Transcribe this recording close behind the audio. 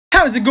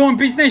How's it going,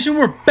 Beast Nation?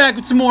 We're back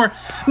with some more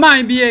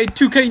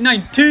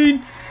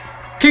MyNBA2K19.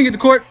 King of the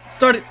Court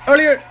started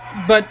earlier,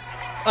 but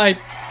I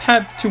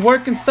had to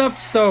work and stuff,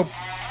 so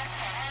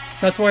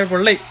that's why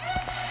we're late.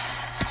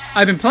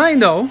 I've been playing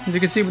though, as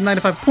you can see, with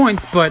 95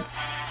 points, but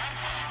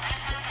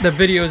the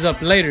video is up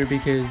later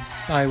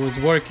because I was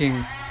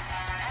working.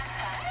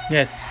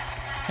 Yes,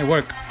 I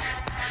work.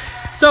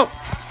 So,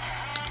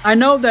 I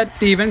know that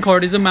the event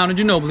card is a MANU.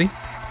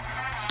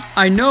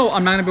 I know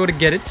I'm not gonna be able to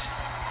get it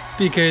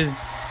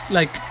because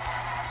like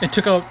it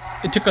took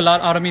a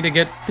lot out of me to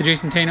get the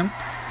Jason Tatum.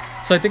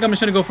 So I think I'm just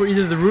gonna go for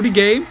either the Rudy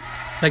Gay,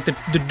 like the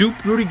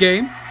dupe Rudy Gay,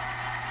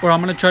 or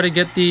I'm gonna try to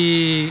get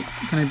the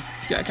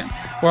I can.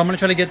 Or I'm gonna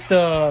try to get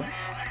the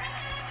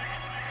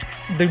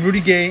Rudy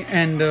Gay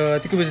and I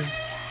think it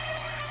was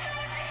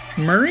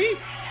Murray.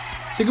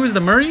 I think it was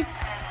the Murray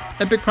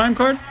Epic Prime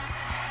card.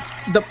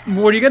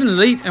 Where you get an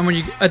elite and when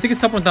you, I think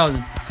it's top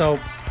 1000. So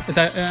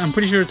I'm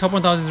pretty sure top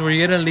 1000 is where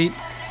you get an elite,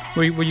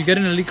 where you get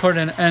an elite card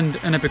and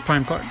an Epic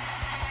Prime card,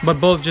 but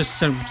both just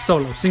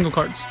solo, single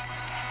cards.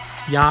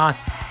 Yes,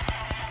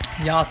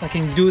 I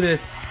can do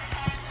this.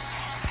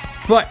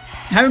 But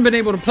haven't been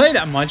able to play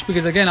that much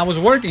because again I was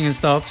working and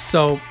stuff.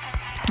 So,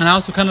 and I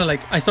also kind of like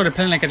I started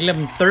playing like at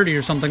 11:30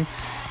 or something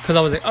because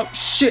I was like, oh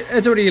shit,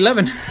 it's already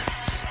 11.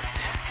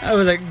 I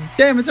was like,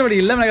 damn, it's already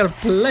 11. I gotta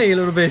play a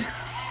little bit.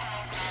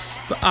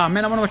 But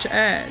man, I want to watch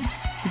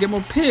ads to get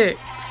more picks,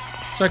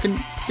 so I can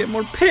get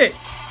more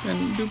picks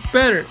and do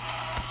better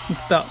and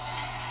stuff.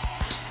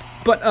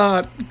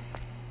 But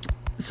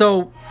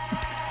so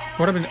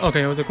what happened?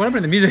 Okay, I was like, what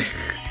happened to the music?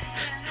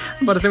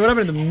 I'm about to say, what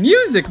happened to the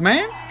music,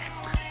 man?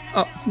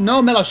 Oh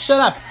no, Mello, shut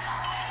up!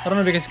 I don't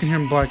know if you guys can hear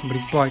him barking, but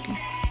he's barking.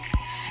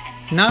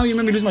 Now you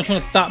made me lose my train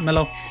of thought,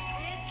 Mello.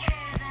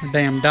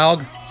 Damn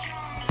dog.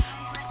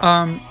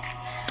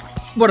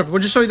 Whatever.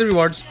 We'll just show you the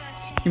rewards.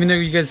 Even though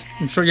you guys,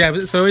 I'm sure,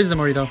 yeah, so it is the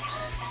Murray though.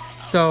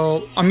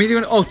 So I'm either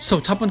gonna, oh,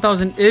 so top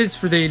 1000 is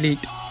for the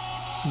elite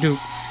dupe,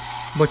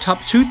 but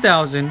top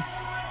 2000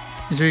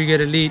 is where you get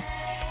elite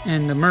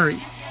and the Murray,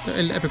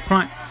 the Epic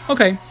Prime.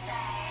 Okay,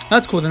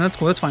 that's cool then. That's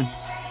cool. That's fine.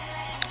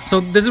 So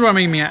this is where I'm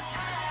aiming at.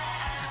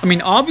 I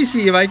mean,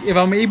 obviously, if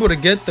I'm able to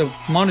get the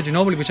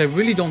MANU, which I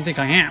really don't think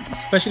I am,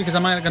 especially because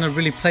I'm not gonna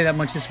really play that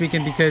much this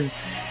weekend because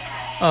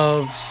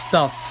of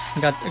stuff.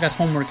 I got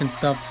homework and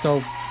stuff,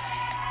 so.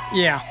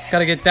 Yeah,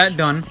 gotta get that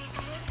done.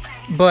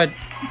 But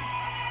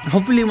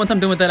hopefully once I'm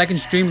done with that I can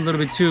stream a little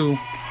bit too.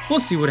 We'll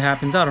see what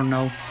happens. I don't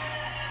know.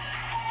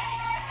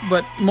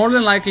 But more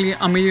than likely it's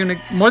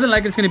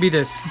gonna be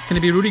this. It's gonna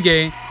be Rudy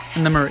Gay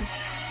and the Murray.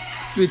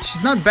 Which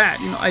is not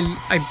bad. You know,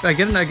 I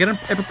get an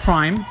Epic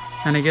Prime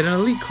and I get an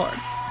elite card.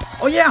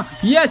 Oh yeah!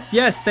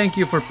 Yes, thank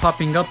you for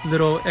popping up the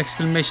little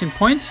exclamation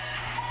point.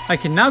 I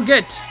can now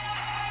get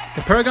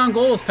the Paragon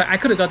Goals pack. I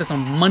could have got this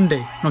on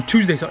Monday. No,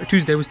 Tuesday, sorry.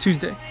 Tuesday, it was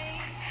Tuesday.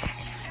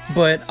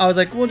 But I was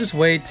like, we'll just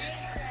wait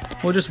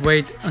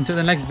until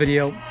the next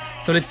video.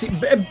 So let's see.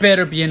 It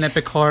better be an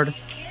epic card.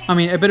 I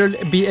mean, it better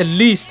be at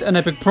least an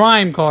Epic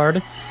Prime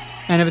card.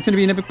 And if it's gonna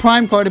be an Epic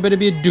Prime card, it better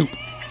be a dupe.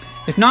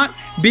 If not,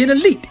 be an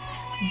elite.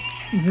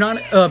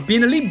 Be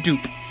an elite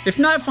dupe. If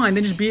not, fine,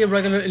 then just be a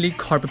regular elite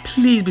card. But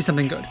please be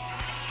something good.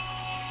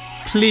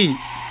 Please.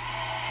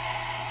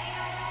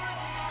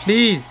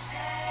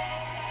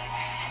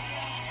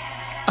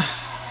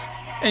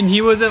 And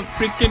he was a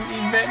freaking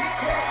event.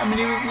 I mean,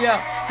 he was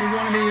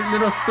one of the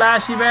little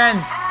splash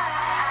events.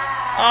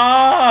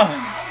 Ah!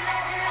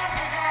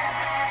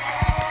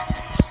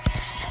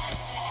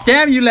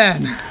 Damn you,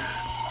 Lan!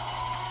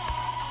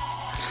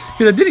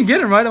 Because I didn't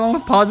get it right. I'm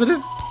almost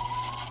positive.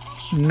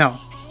 No.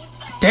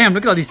 Damn!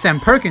 Look at all these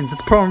Sam Perkins.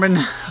 It's pro right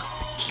now.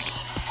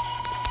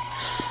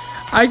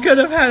 I could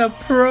have had a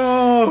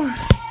pro.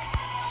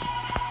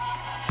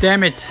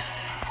 Damn it!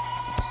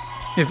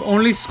 If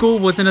only school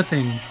wasn't a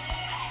thing.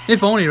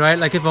 If only, right?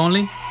 Like, if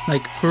only.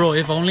 Like, for real,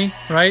 if only,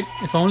 right?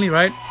 If only,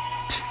 right?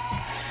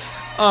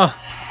 I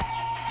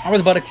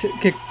was about to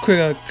click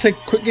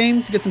quick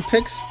game to get some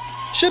picks.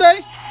 Should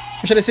I?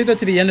 Or should I save that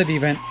to the end of the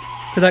event?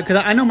 Because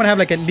I know I'm going to have,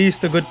 like, at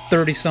least a good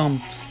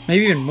 30-some.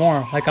 Maybe even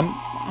more. Like,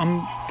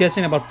 I'm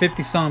guessing about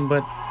 50-some,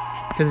 but...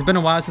 Because it's been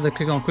a while since I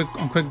clicked on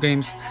quick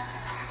games.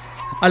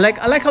 I like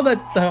how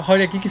how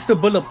like, you can still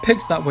build up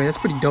picks that way. That's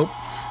pretty dope.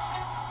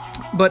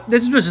 But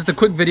this was just a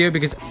quick video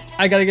because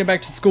I gotta get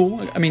back to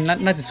school. I mean, not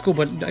to school,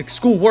 but like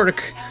school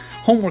work,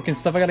 homework and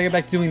stuff. I gotta get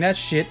back to doing that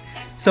shit.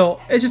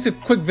 So it's just a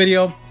quick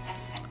video.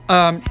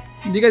 You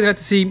guys got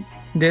to see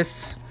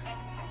this.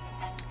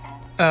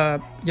 Yeah,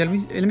 let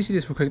me see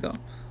this real quick though.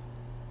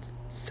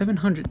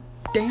 700.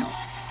 Damn.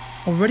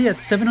 Already at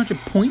 700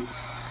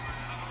 points.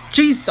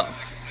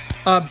 Jesus.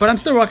 But I'm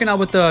still rocking out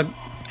with the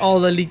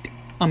all elite.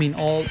 I mean,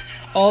 all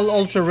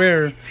ultra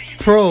rare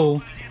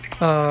pro.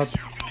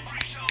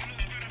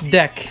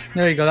 Deck.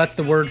 There you go. That's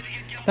the word.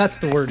 That's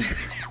the word.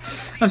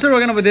 I'm still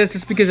working on with this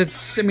just because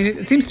it's. I mean,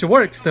 it seems to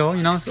work still.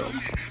 You know. So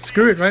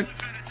screw it, right?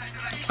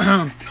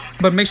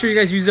 But make sure you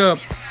guys use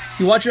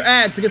you watch your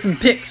ads to get some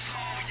picks.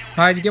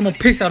 All right, you get more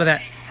picks out of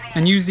that,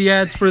 and use the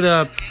ads for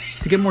to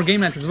get more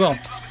game nights as well.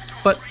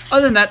 But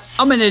other than that,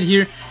 I'm gonna end it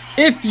here.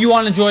 If you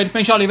all enjoyed,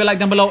 make sure to leave a like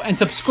down below and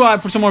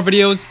subscribe for some more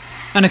videos.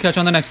 And I'll catch you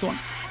on the next one.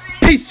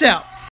 Peace out.